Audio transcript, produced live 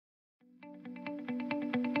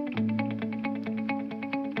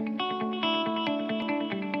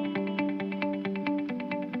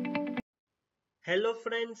Hello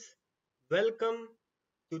friends, welcome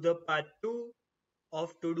to the part 2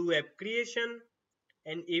 of ToDo app creation,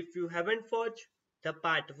 and if you haven't watched the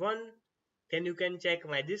part 1 then you can check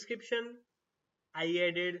my description. I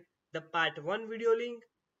added the part 1 video link,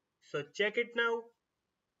 so check it now.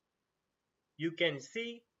 You can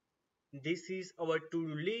see this is our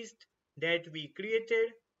to-do list that we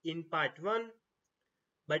created in part 1,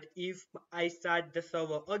 but if I start the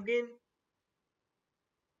server again,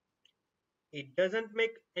 it doesn't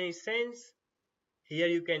make any sense. Here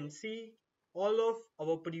you can see all of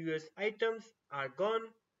our previous items are gone.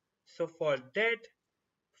 So for that,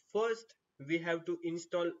 first we have to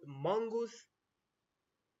install Mongoose.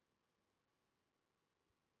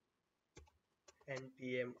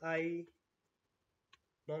 npmi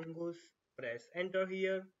mongoose, press enter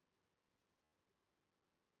here.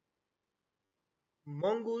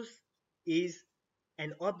 Mongoose is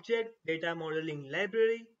an object data modeling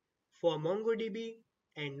library for MongoDB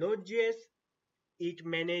and Node.js. It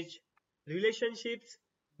manages relationships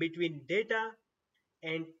between data,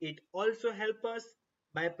 and it also helps us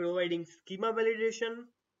by providing schema validation.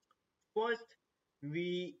 First,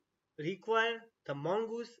 we require the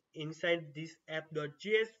Mongoose inside this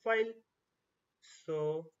app.js file.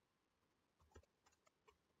 So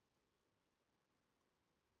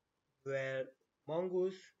where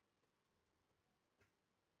Mongoose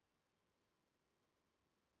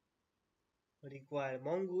require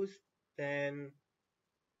Mongoose, then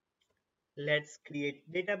let's create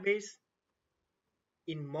database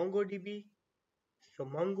in MongoDB. So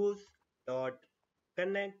mongoose dot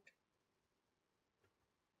connect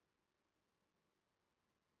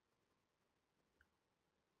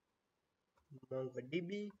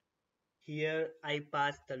MongoDB. Here I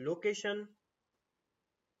pass the location,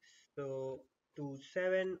 so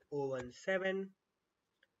 27017,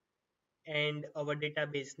 and our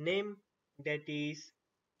database name, that is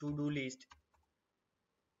to-do list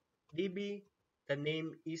db. The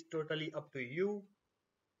name is totally up to you.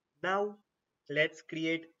 Now let's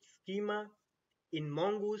create schema in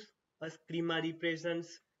Mongoose. A schema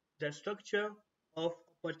represents the structure of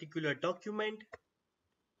a particular document.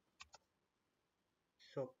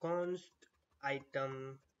 So const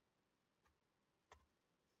item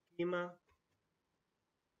schema.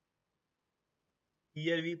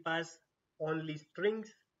 Here we pass only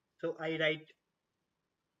strings. So I write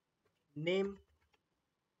name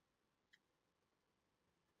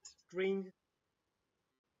string,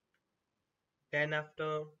 then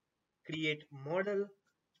after create model.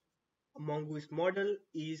 A Mongoose model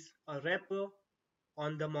is a wrapper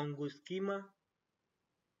on the Mongoose schema.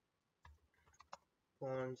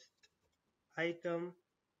 Const item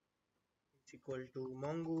is equal to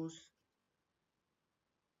Mongoose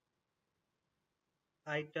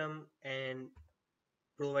item and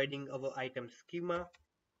providing our item schema.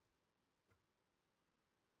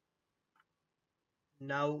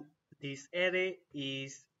 Now this array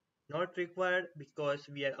is not required because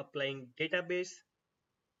we are applying database.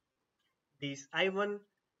 This I1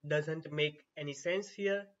 doesn't make any sense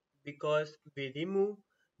here because we remove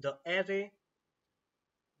the array,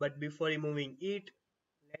 but before removing it,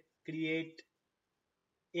 let's create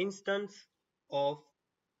instance of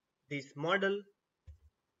this model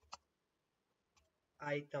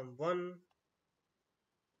item1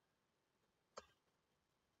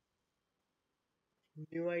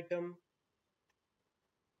 new item,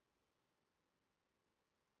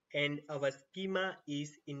 and our schema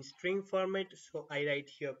is in string format, so I write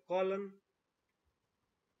here colon.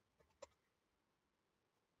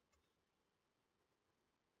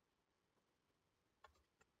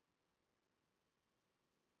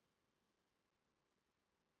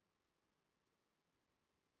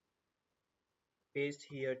 Paste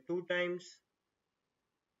here 2 times.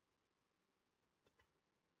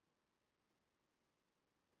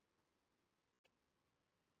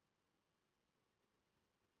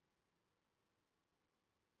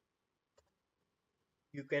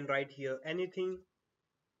 You can write here anything.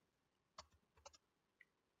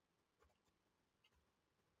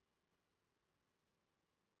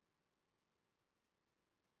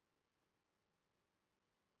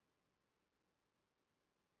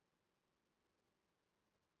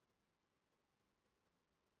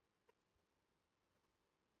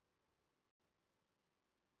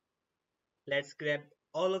 Let's grab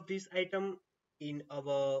all of these items in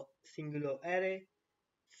our singular array.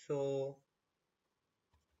 So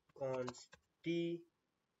const t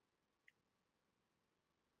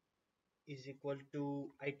is equal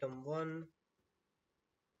to item1,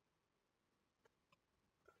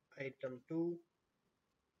 item2,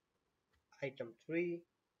 item3,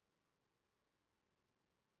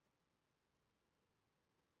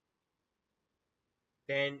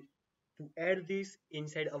 Then to add this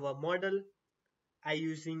inside our model, I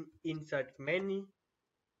using insert many.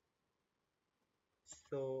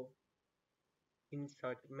 So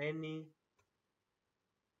insert many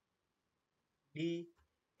d,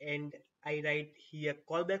 and I write here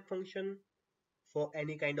callback function for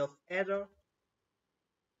any kind of error.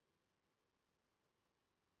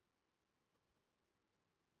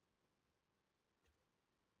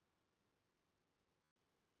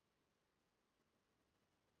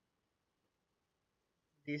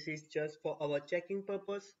 This is just for our checking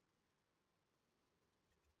purpose.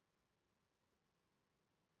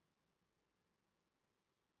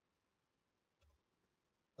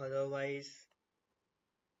 Otherwise,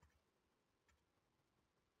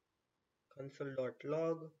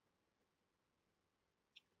 console.log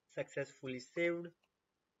successfully saved.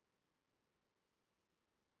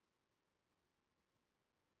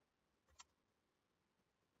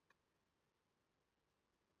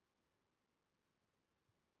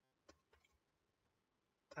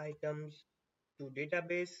 Items to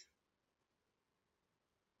database.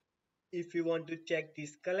 If you want to check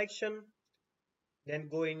this collection, then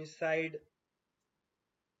go inside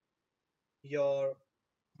your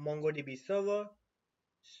MongoDB server.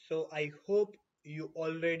 So I hope you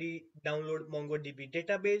already download MongoDB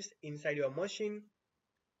database inside your machine.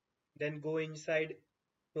 Then go inside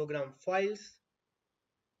program files,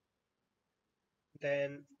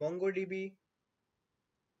 then MongoDB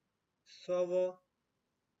server,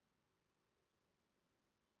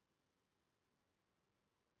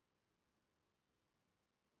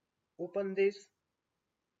 open this,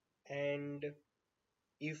 and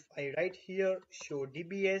if I write here show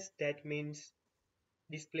DBS, that means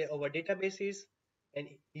display our databases, and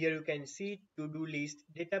here you can see to-do list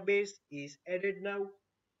database is added now,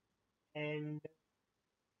 and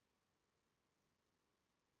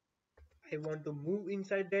I want to move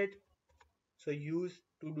inside that, so use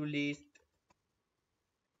to-do list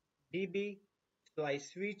db. So I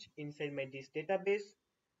switch inside my this database,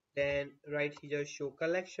 then right here show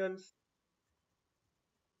collections.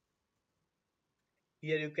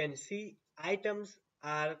 Here you can see items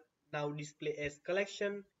are now displayed as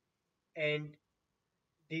collection, and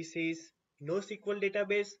this is NoSQL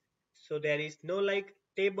database, so there is no like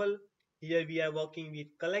table. Here we are working with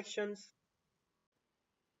collections.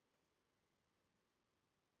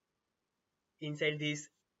 Inside this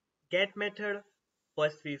get method,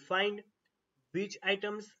 first we find which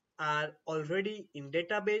items are already in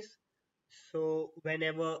database. So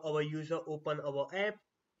whenever our user open our app,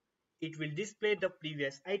 it will display the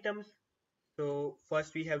previous items. So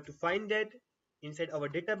first we have to find that inside our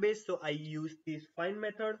database. So I use this find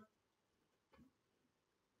method.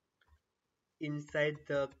 Inside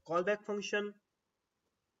the callback function,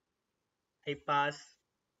 I pass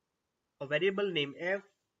a variable name f,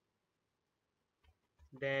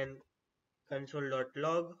 then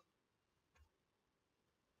console.log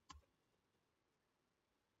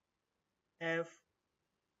f.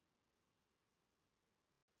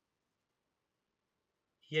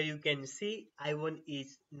 Here you can see I1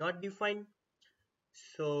 is not defined.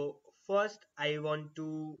 So first I want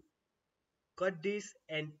to cut this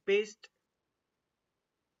and paste,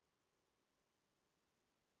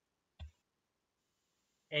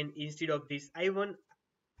 and instead of this I1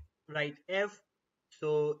 write f,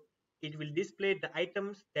 so it will display the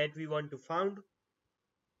items that we want to found.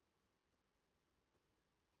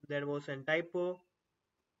 There was a typo,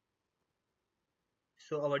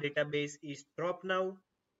 so our database is dropped now,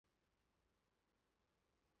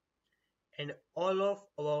 and all of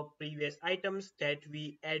our previous items that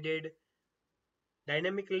we added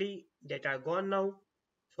dynamically that are gone now.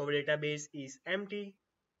 So our database is empty.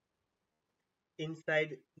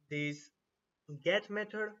 Inside this get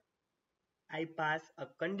method, I pass a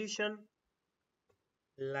condition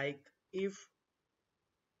like if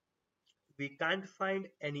we can't find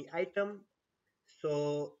any item,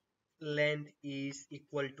 so length is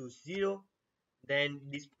equal to 0, then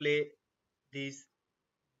display this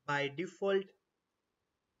by default.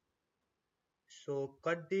 So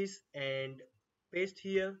cut this and paste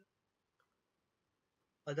here.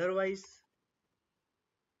 Otherwise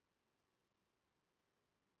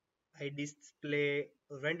I display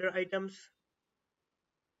render items.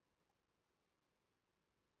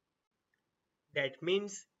 That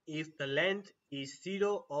means if the length is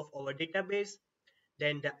 0 of our database,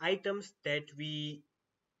 then the items that we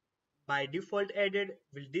by default added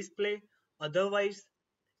will display. Otherwise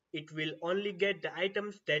it will only get the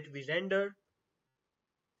items that we render.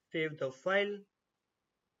 Save the file.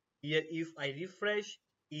 Here if I refresh,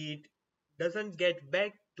 it doesn't get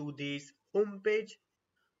back to this home page.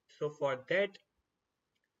 So for that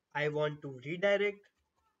I want to redirect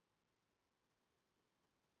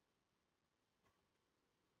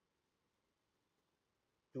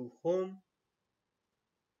to home.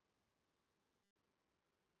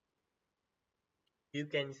 You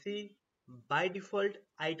can see by default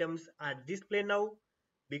items are displayed now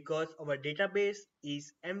because our database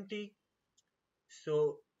is empty.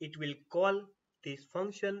 So it will call this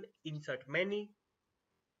function insert many.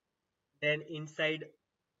 Then inside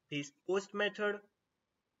this post method,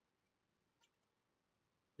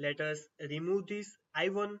 let us remove this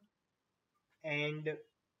I1 and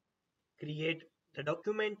create the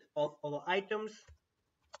document of our items.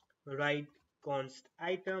 Write const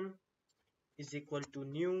item is equal to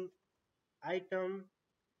new item,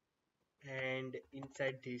 and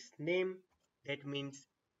inside this name, that means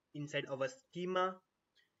inside our schema,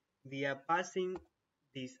 we are passing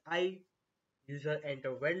this I, user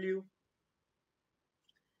enter value,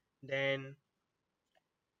 then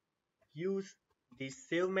use this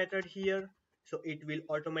save method here, so it will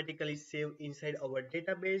automatically save inside our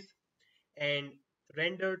database and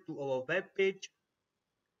render to our web page.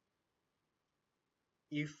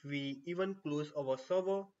 If we even close our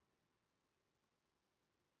server,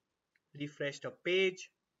 refresh the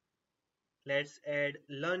page, let's add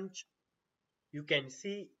lunch. You can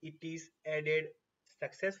see it is added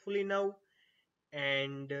successfully now.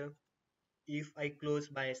 And if I close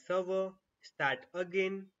my server, start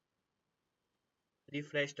again,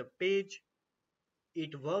 refresh the page,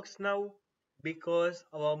 it works now because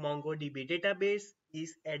our MongoDB database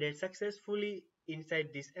is added successfully inside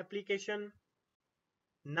this application.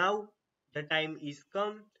 Now the time is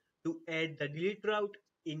come to add the delete route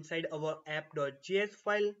inside our app.js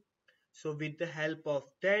file. So with the help of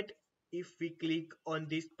that, if we click on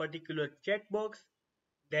this particular checkbox,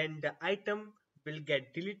 then the item will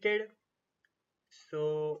get deleted.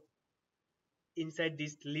 So inside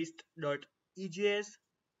this list.ejs,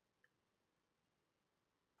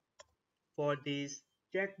 for this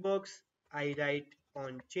checkbox, I write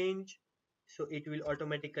on change. So it will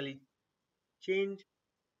automatically change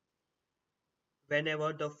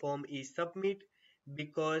whenever the form is submit,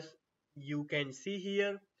 because you can see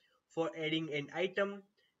here for adding an item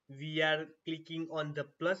we are clicking on the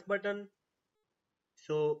plus button,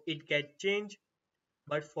 so it gets changed.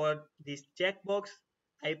 But for this checkbox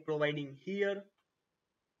I providing here,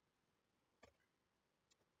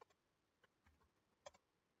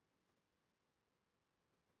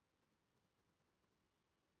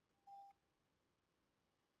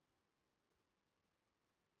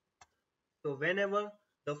 so whenever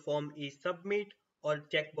the form is submit or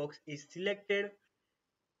checkbox is selected,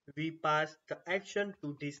 we pass the action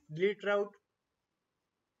to this delete route.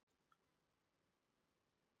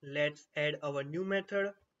 Let's add our new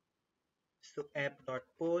method. So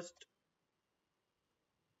app.post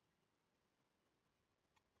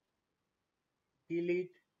delete.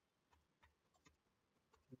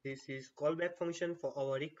 This is callback function for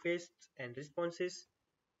our requests and responses.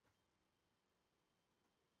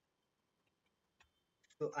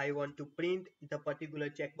 So I want to print the particular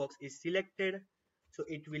checkbox is selected. So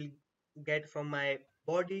it will get from my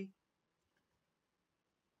body.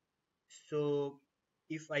 So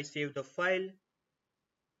if I save the file,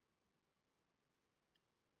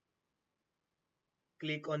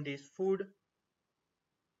 click on this food.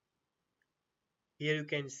 Here you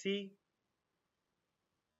can see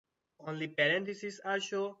only parentheses are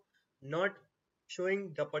shown, not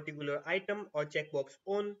showing the particular item or checkbox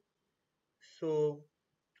on. So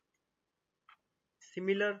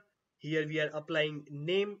similar, here we are applying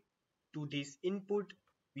name to this input.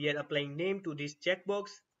 We are applying name to this checkbox,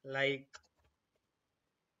 like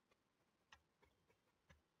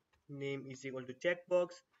name is equal to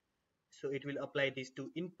checkbox. So it will apply this to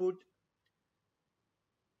input.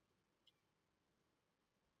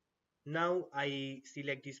 Now I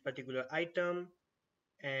select this particular item,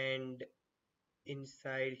 and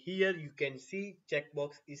inside here you can see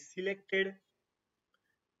checkbox is selected.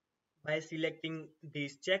 By selecting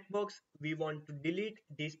this checkbox, we want to delete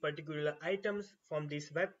these particular items from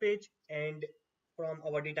this web page and from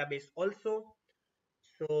our database also.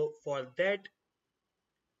 So for that,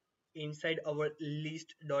 inside our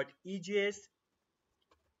list.ejs,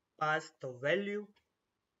 pass the value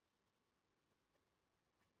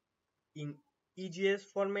in EJS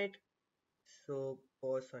format. So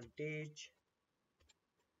percentage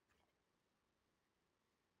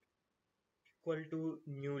equal to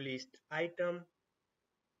new list item.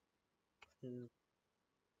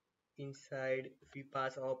 Inside we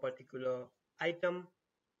pass our particular item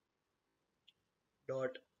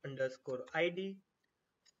dot underscore id.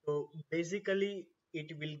 So basically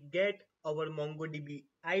it will get our MongoDB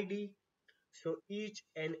ID. So each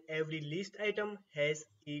and every list item has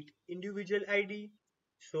its individual ID.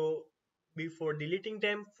 So before deleting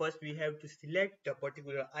them, first we have to select the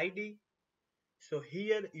particular ID. So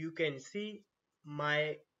here you can see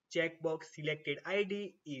my checkbox selected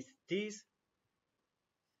ID is this.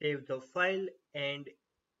 Save the file, and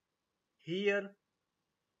here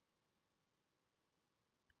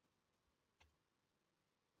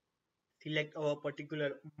select our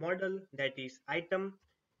particular model, that is item,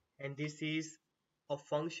 and this is a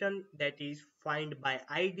function that is find by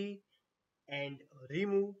ID and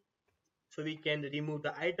remove. So we can remove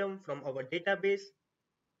the item from our database.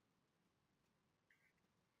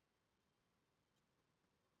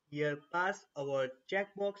 Here pass our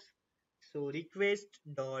checkbox. So request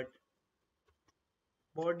dot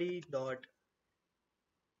body dot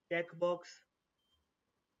checkbox,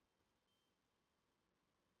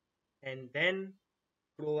 and then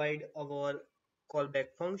provide our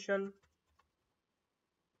callback function.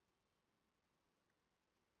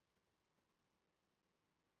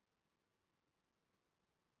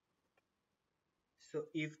 So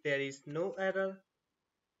if there is no error,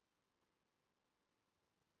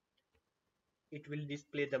 it will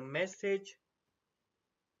display the message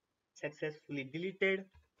successfully deleted.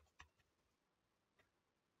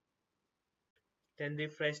 Then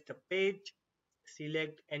refresh the page,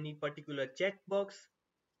 select any particular checkbox,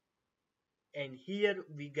 and here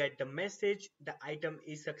we get the message the item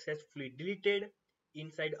is successfully deleted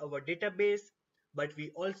inside our database. But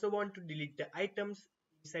we also want to delete the items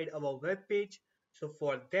inside our web page. So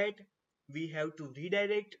for that we have to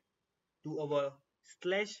redirect to our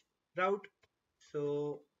slash route.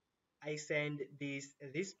 So I send this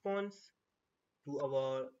response to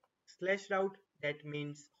our slash route, that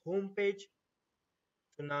means home page.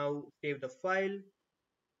 So now save the file,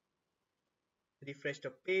 refresh the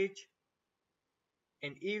page,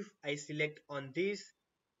 and if I select on this,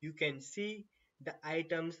 you can see the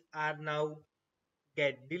items are now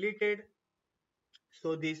get deleted.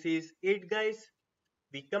 So this is it, guys.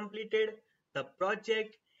 We completed the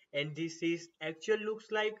project, and this is actual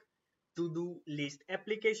looks like to-do list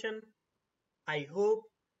application. I hope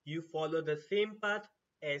you follow the same path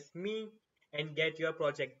as me and get your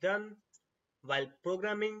project done. While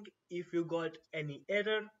programming, if you got any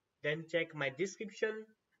error, then check my description.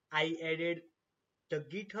 I added the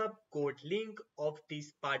GitHub code link of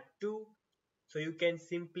this part 2, so you can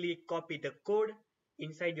simply copy the code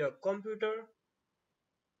inside your computer.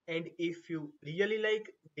 And if you really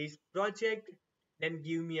like this project, then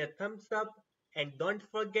give me a thumbs up and don't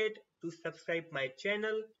forget to subscribe my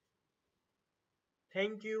channel.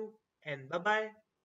 Thank you and bye bye.